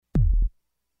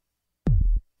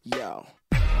Yo.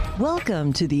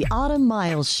 Welcome to the Autumn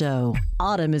Miles Show.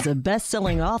 Autumn is a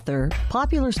best-selling author,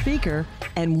 popular speaker,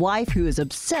 and wife who is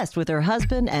obsessed with her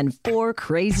husband and 4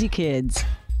 crazy kids.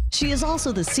 She is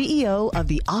also the CEO of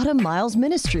the Autumn Miles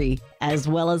Ministry, as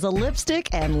well as a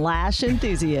lipstick and lash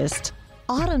enthusiast.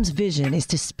 Autumn's vision is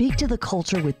to speak to the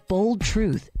culture with bold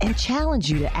truth and challenge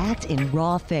you to act in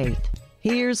raw faith.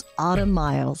 Here's Autumn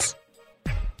Miles.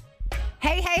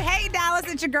 Hey,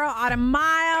 Dallas, it's your girl, Autumn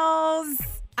Miles.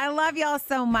 I love y'all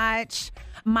so much.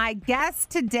 My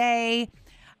guest today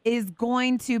is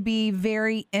going to be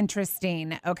very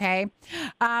interesting, okay?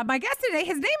 My guest today,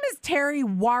 his name is Terry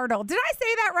Wardle. Did I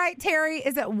say that right, Terry?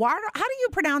 Is it Wardle? How do you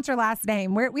pronounce your last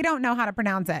name? We don't know how to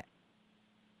pronounce it.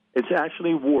 It's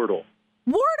actually Wardle.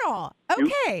 Wardle.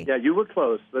 Okay. You were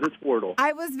close, but it's Wardle.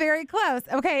 I was very close.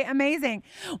 Okay, amazing.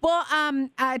 Well,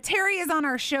 Terry is on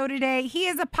our show today. He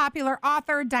is a popular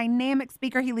author, dynamic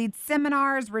speaker. He leads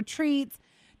seminars, retreats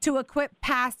to equip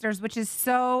pastors, which is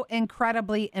so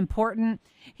incredibly important.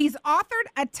 He's authored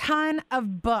a ton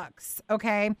of books,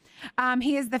 okay?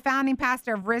 He is the founding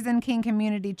pastor of Risen King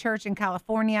Community Church in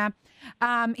California.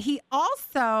 He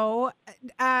also,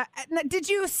 did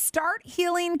you start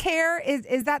Healing Care?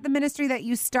 Is that the ministry that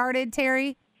you started,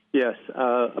 Terry? Yes.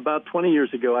 About 20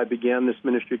 years ago, I began this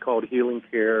ministry called Healing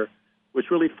Care, which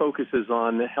really focuses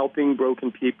on helping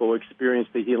broken people experience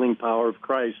the healing power of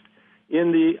Christ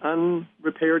in the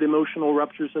unrepaired emotional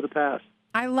ruptures of the past.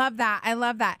 I love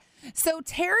that. So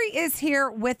Terry is here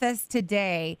with us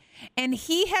today, and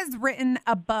he has written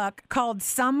a book called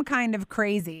Some Kind of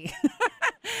Crazy.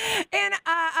 And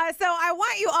so I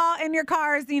want you all in your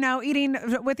cars, eating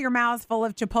with your mouths full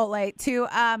of Chipotle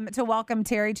to welcome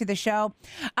Terry to the show.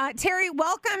 Terry,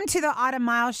 welcome to the Autumn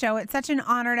Miles Show. It's such an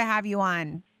honor to have you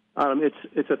on.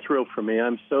 It's a thrill for me.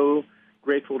 I'm so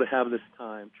grateful to have this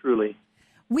time, truly.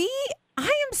 I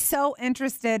am so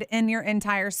interested in your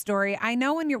entire story. I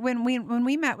know when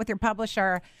we met with your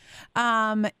publisher,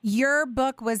 your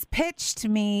book was pitched to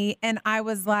me, and I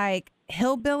was like,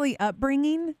 hillbilly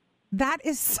upbringing? That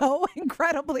is so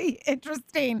incredibly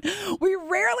interesting. We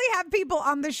rarely have people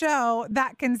on the show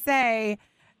that can say,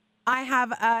 I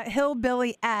have a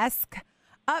hillbilly-esque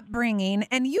upbringing,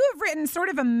 and you have written sort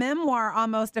of a memoir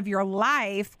almost of your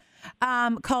life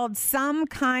called Some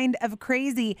Kind of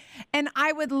Crazy. And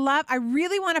I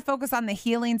really want to focus on the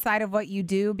healing side of what you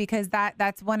do, because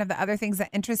that's one of the other things that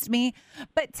interest me.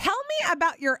 But tell me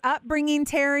about your upbringing,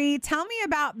 Terry. Tell me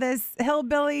about this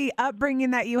hillbilly upbringing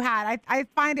that you had. I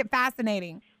find it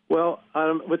fascinating. Well,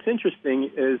 what's interesting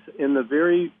is in the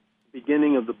very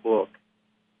beginning of the book,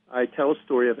 I tell a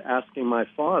story of asking my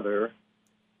father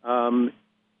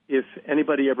if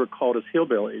anybody ever called us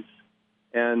hillbillies.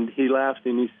 And he laughed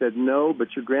and he said, no,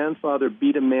 but your grandfather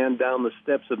beat a man down the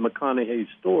steps of McConaughey's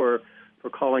store for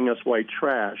calling us white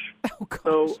trash. Oh, gosh.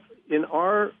 So in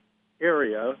our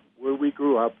area where we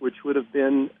grew up, which would have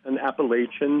been an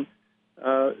Appalachian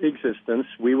existence,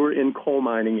 we were in coal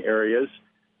mining areas.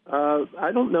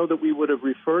 I don't know that we would have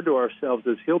referred to ourselves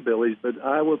as hillbillies, but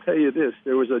I will tell you this,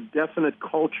 there was a definite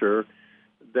culture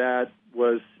that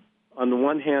was, on the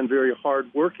one hand, very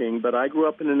hardworking, but I grew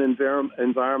up in an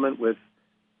environment with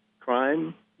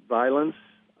crime, violence,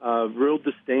 real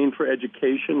disdain for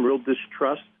education, real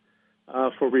distrust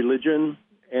for religion,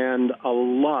 and a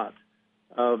lot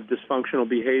of dysfunctional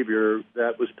behavior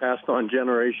that was passed on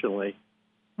generationally.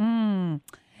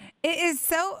 It is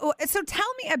so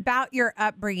tell me about your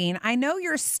upbringing. I know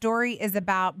your story is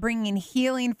about bringing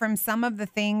healing from some of the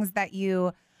things that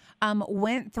you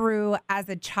went through as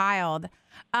a child.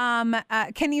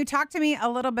 Can you talk to me a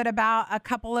little bit about a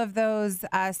couple of those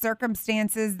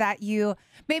circumstances that you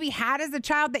maybe had as a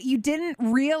child that you didn't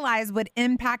realize would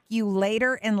impact you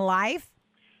later in life?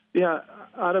 Yeah,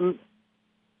 Autumn,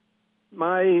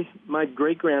 my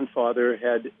great-grandfather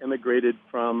had immigrated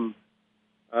from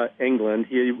England.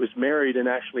 He was married and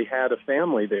actually had a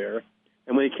family there.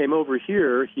 And when he came over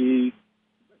here, he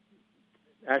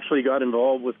actually got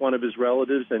involved with one of his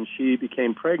relatives, and she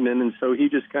became pregnant, and so he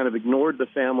just kind of ignored the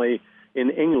family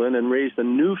in England and raised a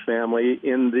new family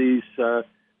in these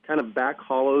kind of back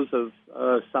hollows of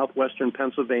southwestern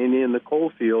Pennsylvania in the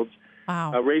coal fields.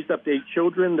 Wow. Raised up 8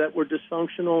 children that were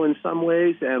dysfunctional in some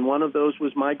ways, and one of those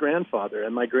was my grandfather.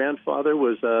 And my grandfather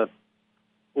was a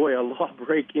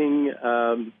law-breaking,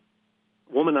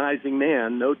 womanizing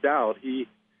man, no doubt. He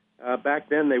back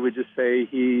then, they would just say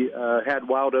he had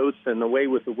wild oats and away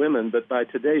with the women, but by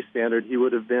today's standard, he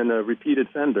would have been a repeat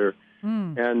offender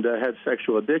and had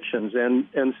sexual addictions.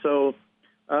 And so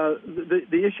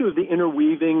the issue of the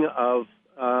interweaving of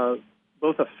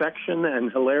both affection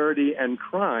and hilarity and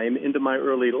crime into my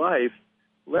early life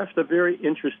left a very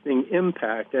interesting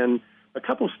impact. And a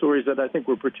couple stories that I think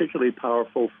were particularly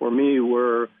powerful for me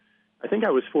were, I think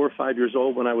I was 4 or 5 years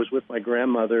old when I was with my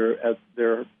grandmother at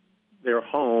their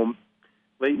home.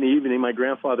 Late in the evening, my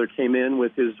grandfather came in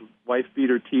with his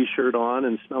wife-beater T-shirt on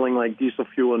and smelling like diesel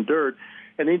fuel and dirt.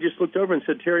 And he just looked over and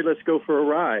said, "Terry, let's go for a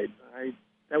ride."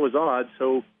 That was odd.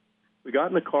 So we got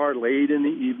in the car late in the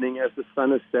evening as the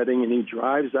sun is setting, and he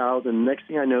drives out. And next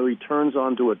thing I know, he turns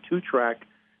onto a 2-track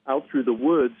out through the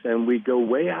woods, and we go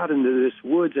way out into this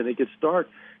woods, and it gets dark.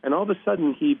 And all of a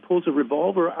sudden, he pulls a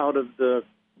revolver out of the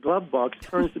glove box,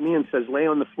 turns to me and says, "Lay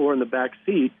on the floor in the back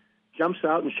seat," jumps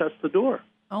out and shuts the door.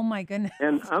 Oh, my goodness.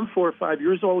 And I'm 4 or 5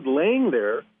 years old laying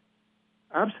there,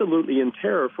 absolutely in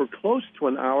terror for close to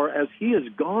an hour as he is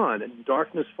gone, and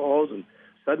darkness falls, and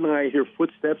suddenly I hear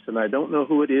footsteps, and I don't know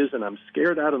who it is, and I'm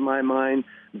scared out of my mind,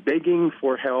 begging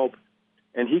for help.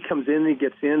 And he comes in, and he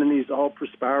gets in, and he's all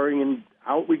perspiring, and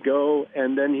out we go.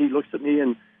 And then he looks at me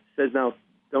and says, "Now,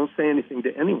 don't say anything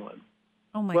to anyone."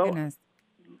 Oh, my goodness.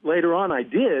 Later on, I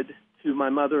did to my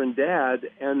mother and dad,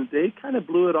 and they kind of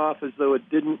blew it off as though it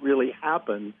didn't really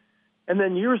happen. And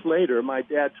then years later, my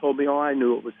dad told me, "Oh, I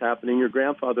knew it was happening. Your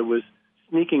grandfather was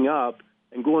sneaking up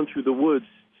and going through the woods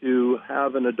to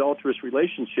have an adulterous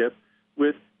relationship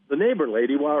with the neighbor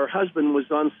lady while her husband was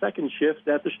on second shift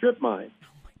at the strip mine."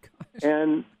 Oh, my gosh.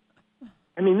 And,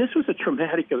 I mean, this was a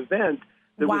traumatic event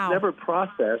that was never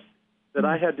processed that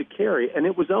I had to carry. And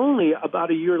it was only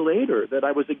about a year later that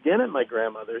I was again at my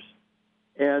grandmother's,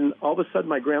 and all of a sudden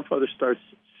my grandfather starts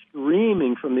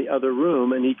screaming from the other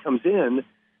room, and he comes in,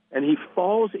 and he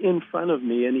falls in front of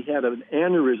me, and he had an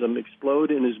aneurysm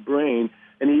explode in his brain,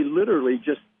 and he literally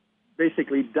just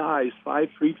basically dies 5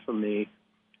 feet from me.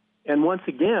 And once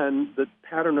again, the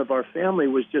pattern of our family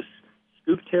was just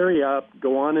scoop Terry up,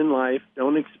 go on in life,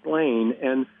 don't explain.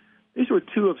 And these were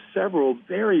 2 of several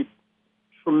very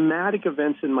traumatic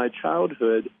events in my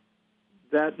childhood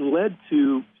that led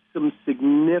to some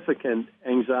significant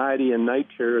anxiety and night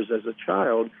terrors as a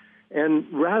child. And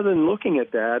rather than looking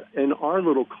at that, in our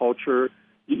little culture,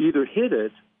 you either hid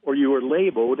it or you were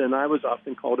labeled, and I was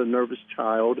often called a nervous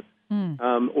child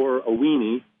or a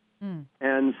weenie.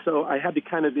 And so I had to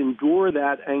kind of endure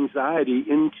that anxiety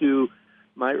into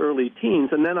my early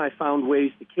teens. And then I found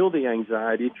ways to kill the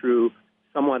anxiety through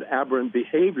somewhat aberrant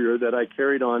behavior that I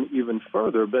carried on even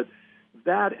further. But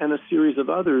that and a series of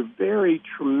other very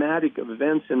traumatic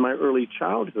events in my early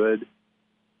childhood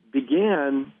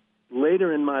began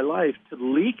later in my life to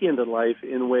leak into life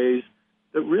in ways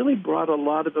that really brought a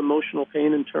lot of emotional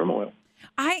pain and turmoil.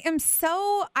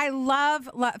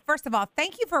 First of all,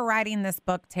 thank you for writing this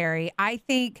book, Terry. I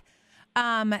think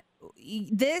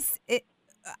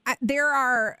there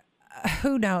are,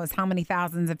 who knows how many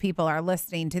thousands of people are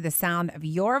listening to the sound of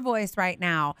your voice right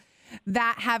now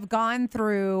that have gone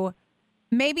through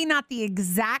maybe not the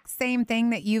exact same thing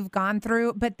that you've gone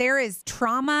through, but there is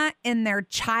trauma in their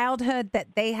childhood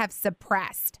that they have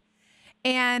suppressed.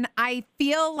 And I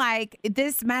feel like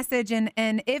this message, and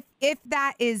if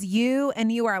that is you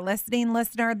and you are listening,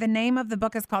 listener, the name of the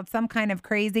book is called Some Kind of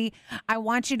Crazy. I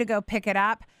want you to go pick it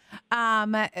up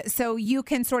so you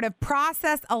can sort of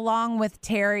process along with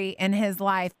Terry in his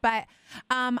life. But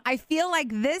I feel like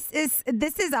this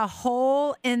is a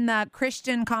hole in the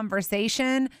Christian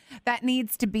conversation that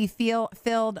needs to be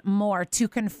filled more, to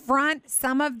confront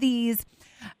some of these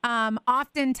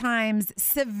oftentimes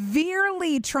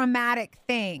severely traumatic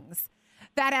things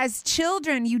that as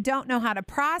children you don't know how to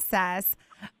process,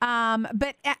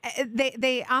 but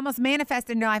they almost manifest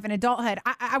in your life in adulthood.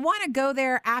 I want to go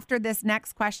there after this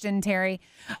next question, Terry.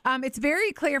 It's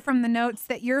very clear from the notes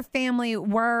that your family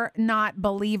were not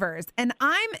believers, and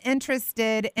I'm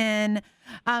interested in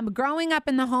growing up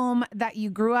in the home that you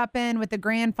grew up in with the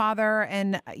grandfather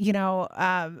and,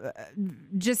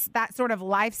 just that sort of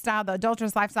lifestyle, the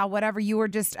adulterous lifestyle, whatever you were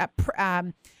just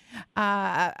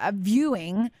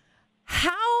viewing.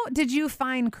 How did you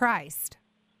find Christ?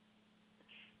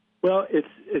 Well, it's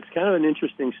kind of an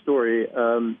interesting story.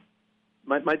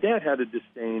 My dad had a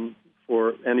disdain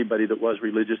for anybody that was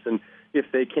religious, and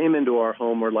if they came into our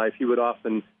home or life, he would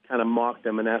often kind of mock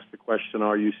them and ask the question,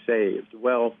 "Are you saved?"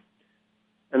 Well,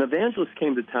 an evangelist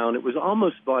came to town. It was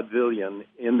almost vaudevillian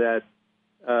in that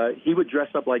he would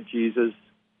dress up like Jesus,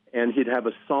 and he'd have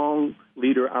a song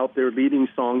leader out there leading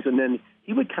songs, and then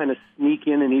he would kind of sneak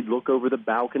in and he'd look over the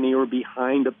balcony or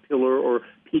behind a pillar or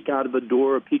peek out of a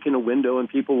door or peek in a window, and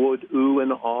people would ooh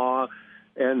and awe,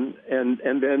 and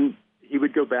then he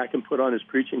would go back and put on his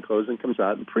preaching clothes and comes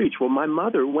out and preach. Well, my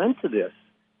mother went to this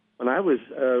when I was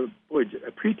a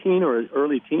preteen or an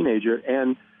early teenager,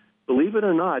 and believe it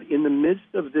or not, in the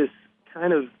midst of this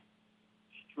kind of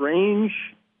strange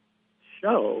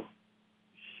show,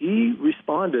 she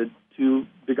responded to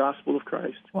the gospel of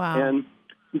Christ. Wow. And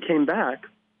he came back,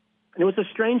 and it was a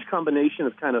strange combination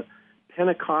of kind of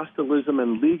Pentecostalism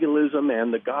and legalism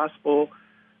and the gospel,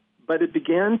 but it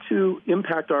began to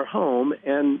impact our home,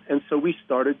 and so we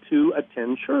started to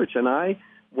attend church. And I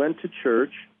went to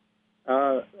church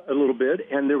a little bit,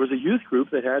 and there was a youth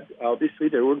group that had, obviously,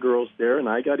 there were girls there, and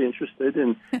I got interested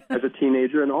in as a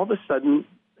teenager, and all of a sudden,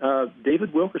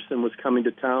 David Wilkerson was coming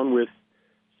to town with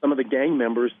some of the gang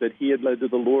members that he had led to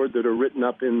the Lord that are written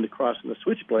up in the Cross and the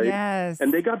Switchblade. Yes.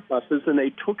 And they got buses, and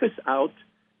they took us out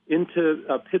into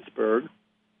Pittsburgh,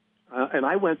 and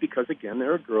I went because, again,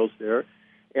 there are girls there.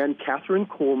 And Catherine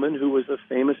Coleman, who was a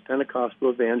famous Pentecostal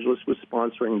evangelist, was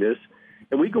sponsoring this.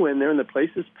 And we go in there, and the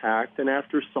place is packed, and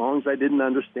after songs I didn't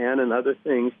understand and other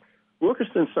things,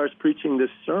 Wilkerson starts preaching this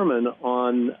sermon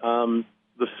on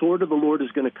the sword of the Lord is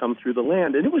going to come through the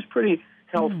land. And it was pretty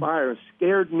hellfire and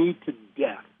scared me to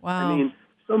death. Wow. I mean,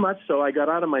 so much so I got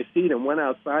out of my seat and went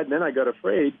outside, and then I got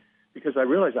afraid because I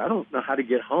realized I don't know how to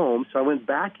get home. So I went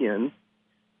back in,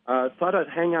 thought I'd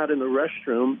hang out in the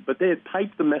restroom, but they had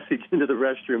piped the message into the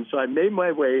restroom. So I made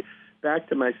my way back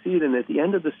to my seat, and at the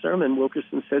end of the sermon,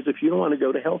 Wilkerson says, if you don't want to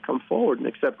go to hell, come forward and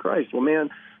accept Christ. Well, man,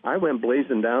 I went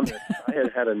blazing down there. I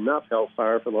had had enough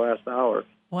hellfire for the last hour.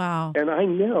 Wow. And I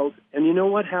knelt, and you know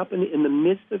what happened? In the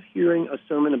midst of hearing a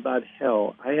sermon about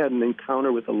hell, I had an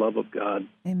encounter with the love of God.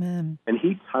 Amen. And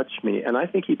he touched me, and I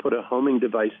think he put a homing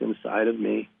device inside of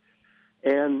me.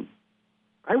 And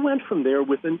I went from there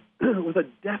with a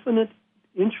definite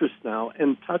interest now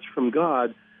and touch from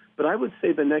God. But I would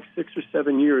say the next 6 or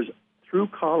 7 years, through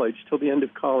college, till the end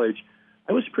of college,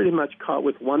 I was pretty much caught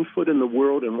with one foot in the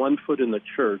world and one foot in the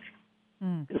church.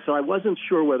 And so I wasn't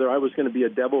sure whether I was going to be a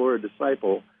devil or a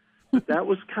disciple, but that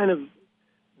was kind of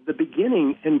the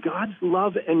beginning, and God's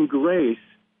love and grace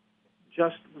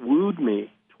just wooed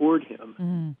me toward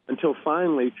him until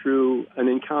finally, through an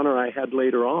encounter I had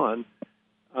later on,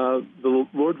 the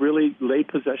Lord really laid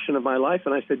possession of my life,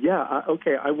 and I said,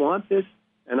 okay, I want this,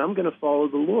 and I'm going to follow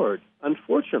the Lord.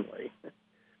 Unfortunately,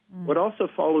 what also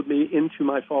followed me into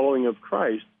my following of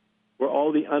Christ were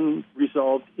all the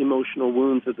unresolved emotional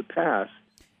wounds of the past.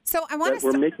 So I want that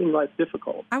were making life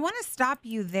difficult. I want to stop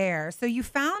you there. So you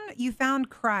found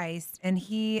Christ, and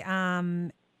he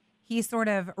sort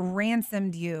of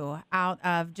ransomed you out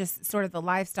of just sort of the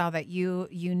lifestyle that you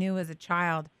knew as a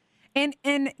child. And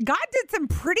God did some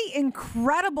pretty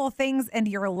incredible things in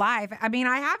your life. I mean,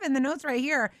 I have in the notes right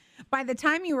here, by the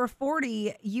time you were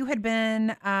 40, you had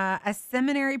been a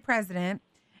seminary president,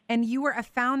 and you were a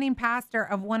founding pastor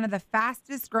of one of the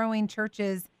fastest growing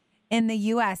churches in the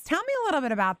U.S. Tell me a little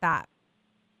bit about that.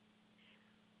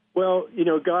 Well,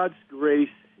 God's grace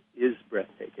is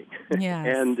breathtaking. Yes.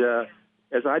 And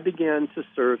as I began to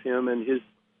serve him and his,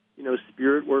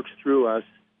 Spirit works through us,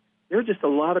 there were just a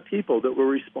lot of people that were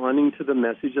responding to the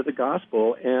message of the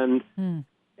gospel. And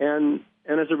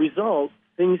as a result,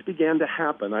 things began to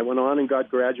happen. I went on and got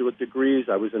graduate degrees.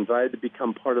 I was invited to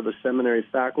become part of the seminary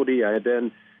faculty. I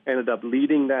then ended up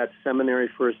leading that seminary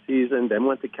for a season, then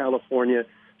went to California,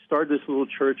 started this little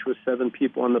church with 7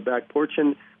 people on the back porch.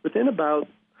 And within about,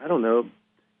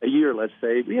 a year, let's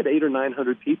say, we had 800 or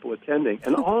 900 people attending.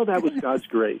 And all of that was God's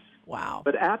grace. Wow.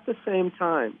 But at the same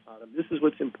time, Autumn, this is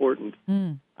what's important.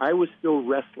 I was still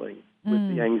wrestling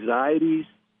with the anxieties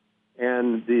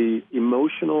and the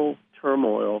emotional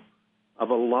turmoil of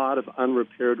a lot of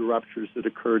unrepaired ruptures that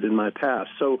occurred in my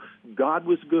past. So God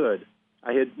was good.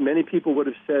 Many people would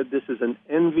have said this is an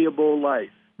enviable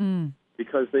life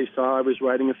because they saw I was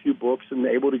writing a few books and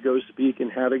able to go speak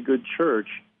and had a good church.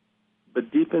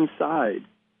 But deep inside,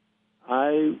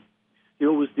 I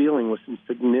still was dealing with some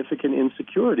significant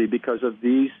insecurity because of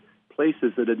these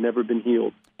places that had never been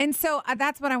healed. And so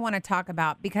that's what I want to talk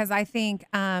about, because I think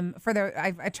I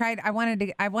wanted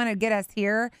to get us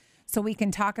here so we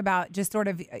can talk about just sort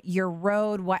of your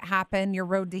road, what happened, your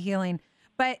road to healing.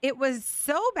 But it was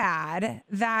so bad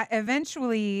that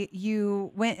eventually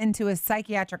you went into a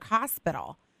psychiatric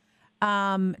hospital.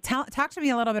 Talk to me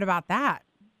a little bit about that.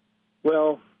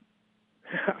 Well,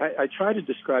 I try to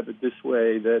describe it this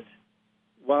way, that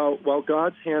while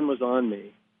God's hand was on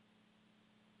me,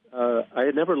 I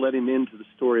had never let him into the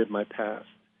story of my past.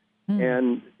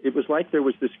 And it was like there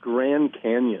was this Grand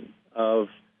Canyon of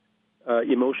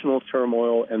emotional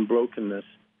turmoil and brokenness.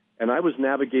 And I was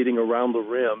navigating around the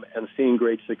rim and seeing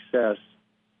great success.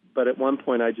 But at one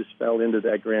point, I just fell into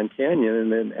that Grand Canyon.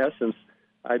 And in essence,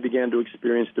 I began to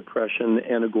experience depression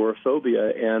and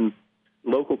agoraphobia. And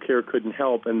local care couldn't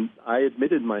help. And I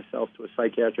admitted myself to a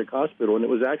psychiatric hospital. And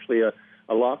it was actually a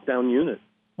lockdown unit.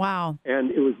 Wow. And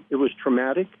it was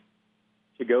traumatic.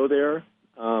 to go there.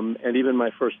 And even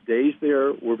my first days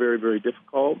there were very, very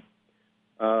difficult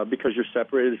because you're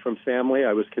separated from family.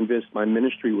 I was convinced my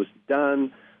ministry was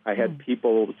done. I had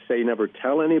people say, never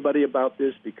tell anybody about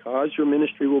this because your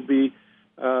ministry will be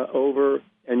over.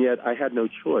 And yet I had no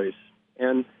choice.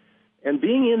 And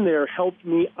being in there helped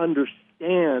me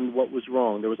understand what was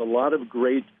wrong. There was a lot of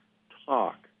great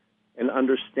talk and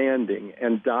understanding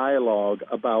and dialogue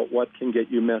about what can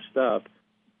get you messed up.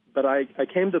 But I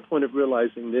came to the point of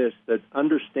realizing this, that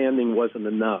understanding wasn't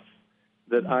enough,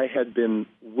 that I had been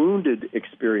wounded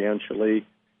experientially,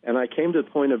 and I came to the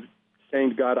point of saying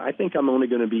to God, I think I'm only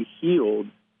going to be healed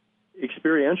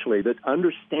experientially, that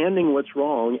understanding what's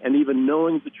wrong and even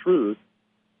knowing the truth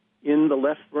in the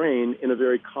left brain in a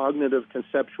very cognitive,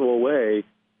 conceptual way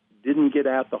didn't get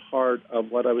at the heart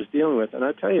of what I was dealing with. And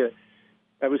I tell you,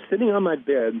 I was sitting on my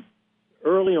bed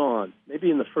early on, maybe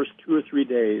in the first 2 or 3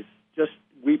 days, just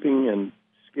weeping and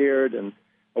scared and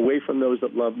away from those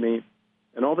that loved me.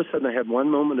 And all of a sudden I had one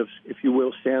moment of, if you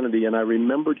will, sanity, and I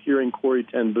remembered hearing Corrie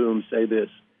ten Boom say this: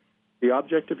 the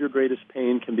object of your greatest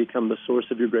pain can become the source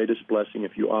of your greatest blessing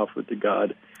if you offer it to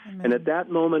God. Amen. And at that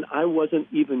moment, I wasn't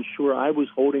even sure I was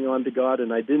holding on to God,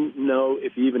 and I didn't know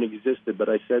if he even existed, but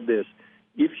I said this: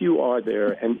 if you are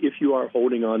there and if you are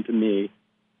holding on to me,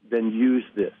 then use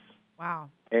this. Wow.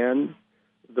 And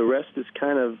the rest is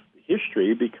kind of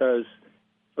history, because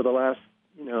for the last,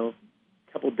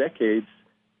 couple decades,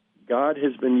 God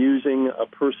has been using a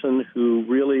person who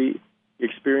really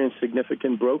experienced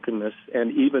significant brokenness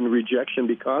and even rejection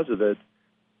because of it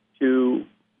to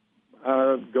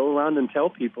go around and tell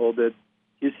people that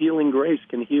his healing grace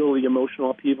can heal the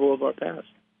emotional upheaval of our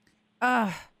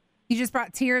past. You just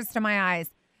brought tears to my eyes.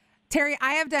 Terry,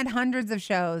 I have done hundreds of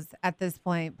shows at this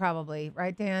point, probably,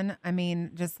 right, Dan? I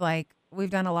mean, just like we've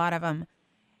done a lot of them.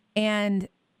 And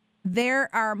there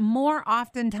are more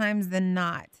oftentimes than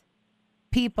not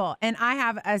people, and I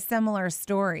have a similar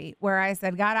story where I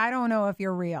said, God, I don't know if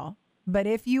you're real, but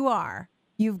if you are,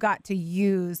 you've got to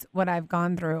use what I've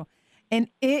gone through. And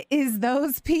it is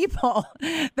those people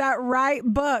that write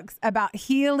books about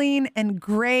healing and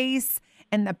grace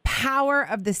and the power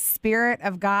of the Spirit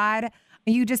of God.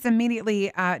 You just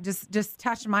immediately just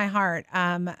touched my heart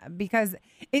because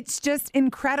it's just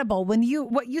incredible.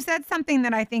 What you said something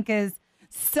that I think is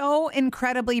so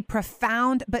incredibly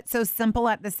profound, but so simple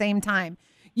at the same time.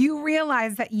 You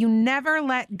realize that you never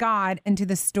let God into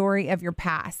the story of your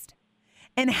past.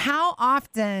 And how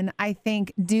often, I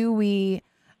think, do we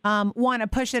want to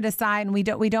push it aside, and we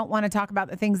don't want to talk about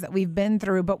the things that we've been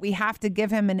through, but we have to give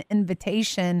him an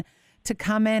invitation to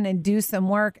come in and do some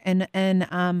work and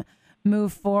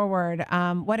move forward.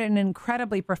 What an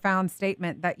incredibly profound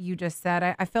statement that you just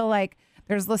said. I feel like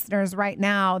there's listeners right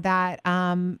now that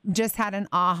just had an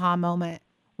aha moment.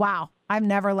 Wow, I've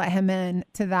never let him in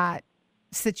to that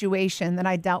situation that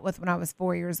I dealt with when I was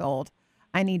 4 years old.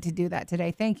 I need to do that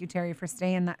today. Thank you, Terry, for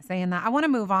saying that. I want to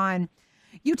move on.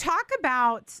 You talk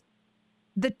about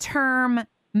the term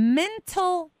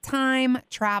mental time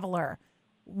traveler.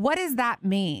 What does that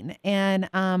mean? And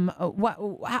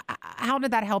how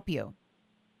did that help you?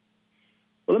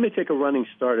 Well, let me take a running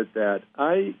start at that.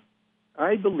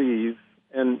 I believe,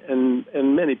 and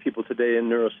many people today in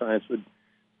neuroscience would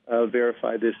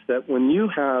verify this, that when you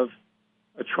have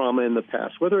a trauma in the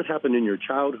past, whether it happened in your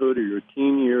childhood or your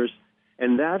teen years,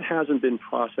 and that hasn't been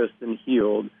processed and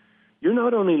healed, you're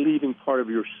not only leaving part of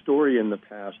your story in the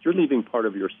past, you're leaving part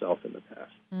of yourself in the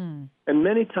past. Mm. And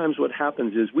many times what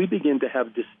happens is we begin to have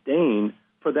disdain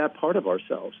for that part of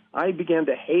ourselves. I began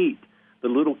to hate the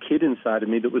little kid inside of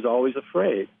me that was always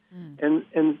afraid.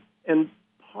 Mm. And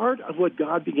part of what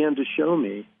God began to show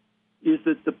me is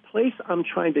that the place I'm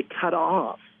trying to cut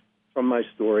off from my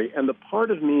story and the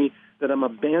part of me that I'm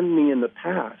abandoning in the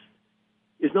past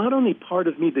is not only part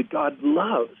of me that God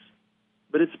loves,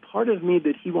 but it's part of me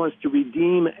that he wants to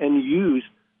redeem and use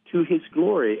to his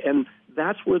glory. And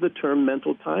that's where the term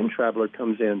mental time traveler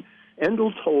comes in.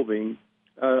 Endel Tolving,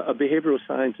 a behavioral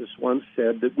scientist, once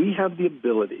said that we have the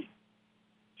ability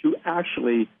to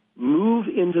actually move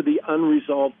into the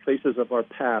unresolved places of our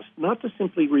past, not to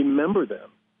simply remember them,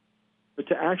 but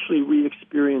to actually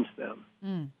re-experience them.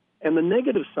 Mm. And the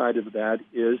negative side of that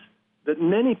is that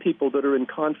many people that are in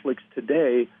conflicts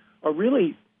today are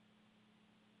really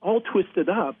all twisted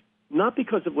up, not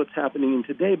because of what's happening in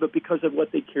today, but because of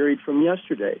what they carried from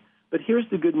yesterday. But here's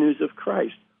the good news of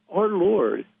Christ. Our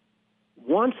Lord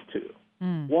wants to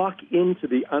walk into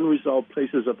the unresolved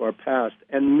places of our past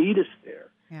and meet us there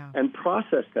and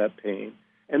process that pain,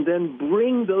 and then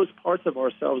bring those parts of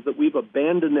ourselves that we've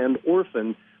abandoned and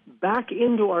orphaned back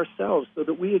into ourselves so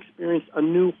that we experience a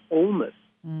new wholeness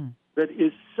that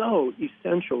is so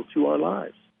essential to our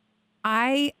lives.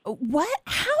 How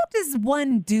does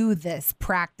one do this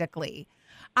practically?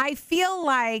 I feel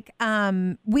like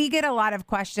we get a lot of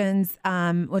questions,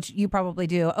 which you probably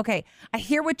do. Okay, I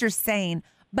hear what you're saying,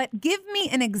 but give me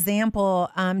an example,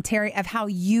 Terry, of how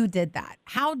you did that.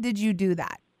 How did you do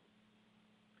that?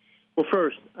 Well,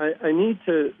 first, I need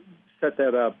to set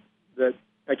that up, that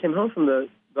I came home from the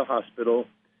hospital,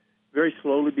 very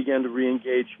slowly began to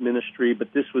reengage ministry, but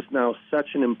this was now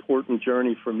such an important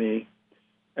journey for me.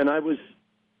 And I was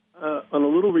on a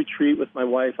little retreat with my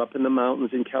wife up in the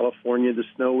mountains in California. The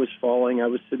snow was falling. I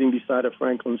was sitting beside a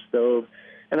Franklin stove,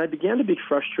 and I began to be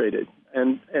frustrated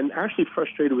and actually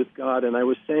frustrated with God. And I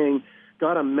was saying,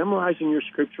 God, I'm memorizing your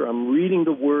scripture. I'm reading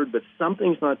the word, but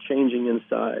something's not changing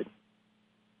inside.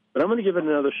 But I'm going to give it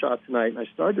another shot tonight. And I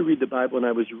started to read the Bible, and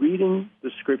I was reading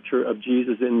the scripture of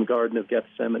Jesus in the Garden of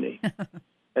Gethsemane.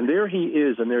 And there he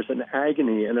is, and there's an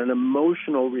agony and an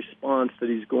emotional response that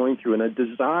he's going through and a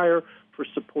desire for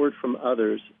support from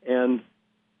others. And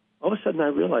all of a sudden I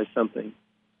realized something.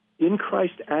 In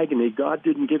Christ's agony, God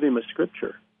didn't give him a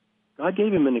scripture. God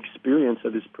gave him an experience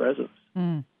of his presence.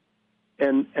 Mm.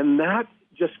 And that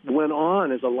just went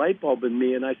on as a light bulb in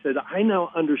me, and I said, I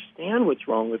now understand what's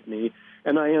wrong with me,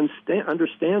 and I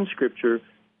understand Scripture,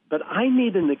 but I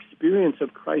need an experience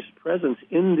of Christ's presence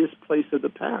in this place of the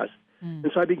past. Mm.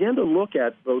 And so I began to look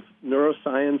at both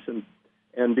neuroscience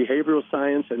and behavioral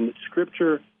science and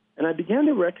Scripture, and I began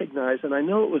to recognize, and I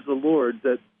know it was the Lord,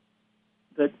 that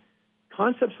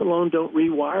concepts alone don't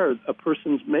rewire a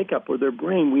person's makeup or their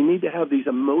brain. We need to have these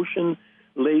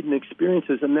emotion-laden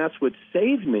experiences, and that's what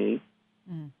saved me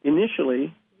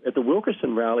initially at the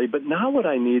Wilkerson rally. But now what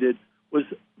I needed was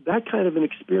that kind of an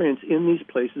experience in these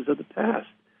places of the past.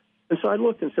 And so I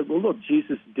looked and said, well, look,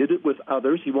 Jesus did it with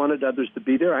others. He wanted others to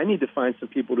be there. I need to find some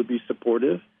people to be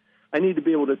supportive. I need to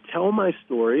be able to tell my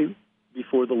story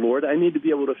before the Lord. I need to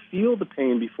be able to feel the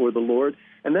pain before the Lord.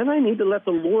 And then I need to let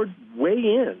the Lord weigh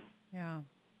in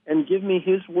and give me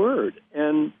his word.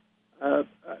 And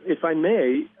if I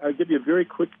may, I'll give you a very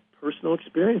quick personal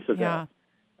experience of that.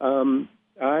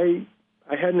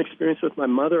 I had an experience with my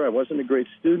mother. I wasn't a great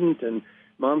student, and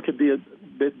Mom could be a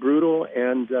bit brutal.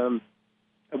 And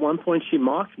at one point, she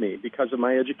mocked me because of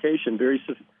my education very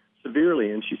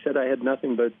severely, and she said I had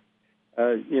nothing but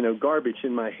garbage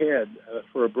in my head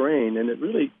for a brain, and it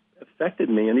really affected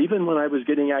me. And even when I was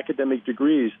getting academic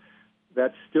degrees,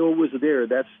 that still was there,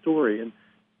 that story. And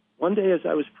one day as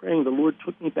I was praying, the Lord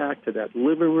took me back to that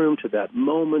living room, to that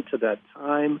moment, to that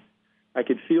time. I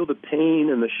could feel the pain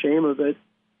and the shame of it.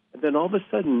 And then all of a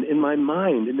sudden, in my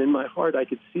mind and in my heart, I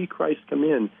could see Christ come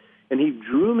in. And he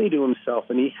drew me to himself,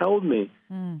 and he held me.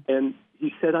 And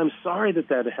he said, I'm sorry that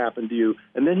had happened to you.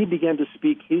 And then he began to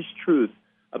speak his truth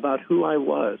about who I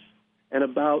was and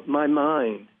about my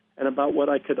mind and about what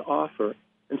I could offer.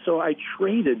 And so I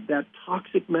traded that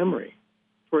toxic memory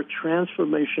for a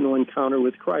transformational encounter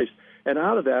with Christ. And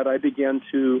out of that, I began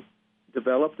to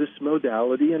develop this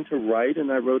modality and to write,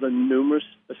 and I wrote a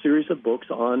series of books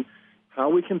on how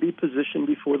we can be positioned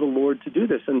before the Lord to do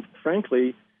this. And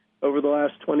frankly, over the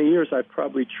last 20 years, I've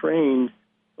probably trained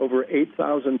over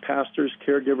 8,000 pastors,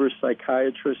 caregivers,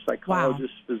 psychiatrists,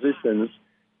 psychologists, physicians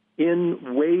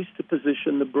in ways to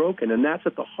position the broken. And that's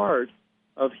at the heart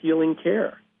of healing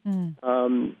care.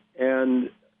 And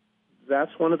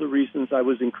that's one of the reasons I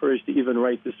was encouraged to even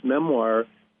write this memoir,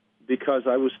 because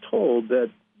I was told that,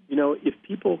 if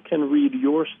people can read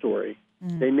your story,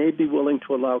 they may be willing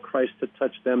to allow Christ to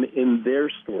touch them in their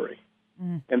story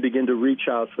and begin to reach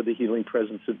out for the healing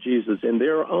presence of Jesus in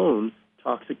their own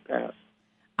toxic past.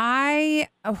 I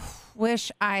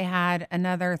wish I had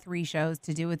another 3 shows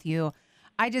to do with you.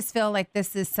 I just feel like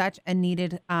this is such a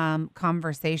needed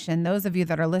conversation. Those of you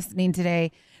that are listening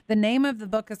today, the name of the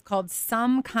book is called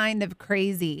Some Kind of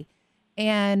Crazy.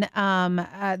 And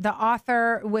the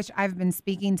author, which I've been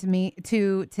speaking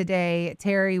to today,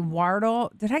 Terry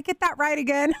Wardle. Did I get that right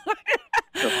again?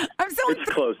 It's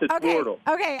close. It's okay, Wardle.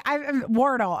 Okay,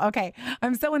 Wardle. Okay,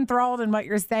 I'm so enthralled in what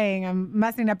you're saying. I'm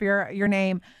messing up your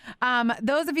name.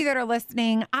 Those of you that are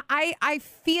listening, I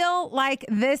feel like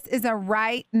this is a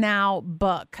right now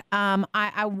book.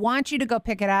 I want you to go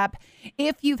pick it up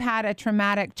if you've had a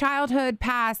traumatic childhood,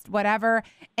 past, whatever,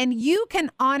 and you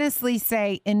can honestly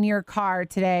say in your car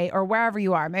today or wherever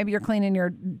you are, maybe you're cleaning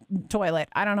your toilet.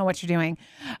 I don't know what you're doing.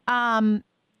 I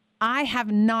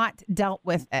have not dealt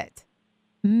with it.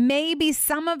 Maybe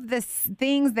some of the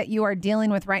things that you are dealing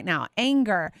with right now,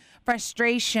 anger,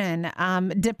 frustration,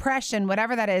 depression,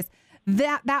 whatever that is,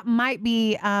 that might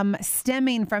be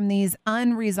stemming from these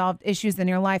unresolved issues in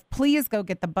your life. Please go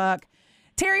get the book.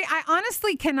 Terry, I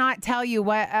honestly cannot tell you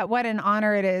what an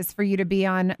honor it is for you to be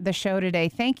on the show today.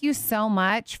 Thank you so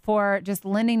much for just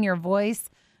lending your voice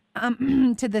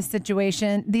to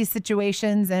these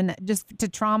situations, and just to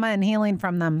trauma and healing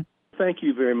from them. Thank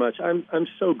you very much. I'm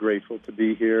so grateful to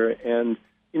be here. And,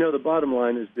 the bottom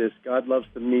line is this: God loves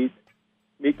to meet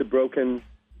the broken,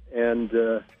 and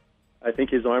I think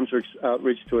his arms are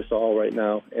outreached to us all right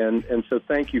now. And so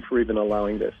thank you for even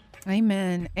allowing this.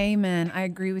 Amen. Amen. I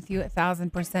agree with you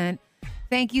 1,000%.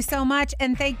 Thank you so much.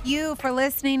 And thank you for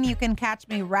listening. You can catch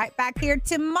me right back here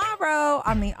tomorrow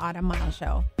on the Autumn Miles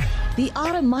Show. The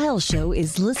Autumn Miles Show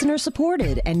is listener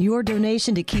supported, and your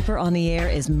donation to keep her on the air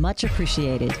is much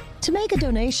appreciated. To make a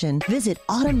donation, visit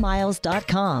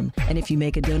autumnmiles.com. And if you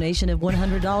make a donation of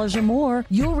 $100 or more,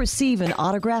 you'll receive an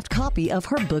autographed copy of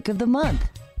her book of the month.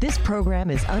 This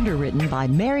program is underwritten by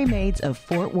Mary Maids of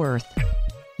Fort Worth.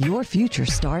 Your future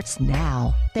starts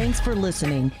now. Thanks for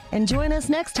listening, and join us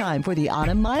next time for the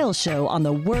Autumn Miles Show on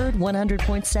the Word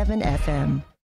 100.7 FM.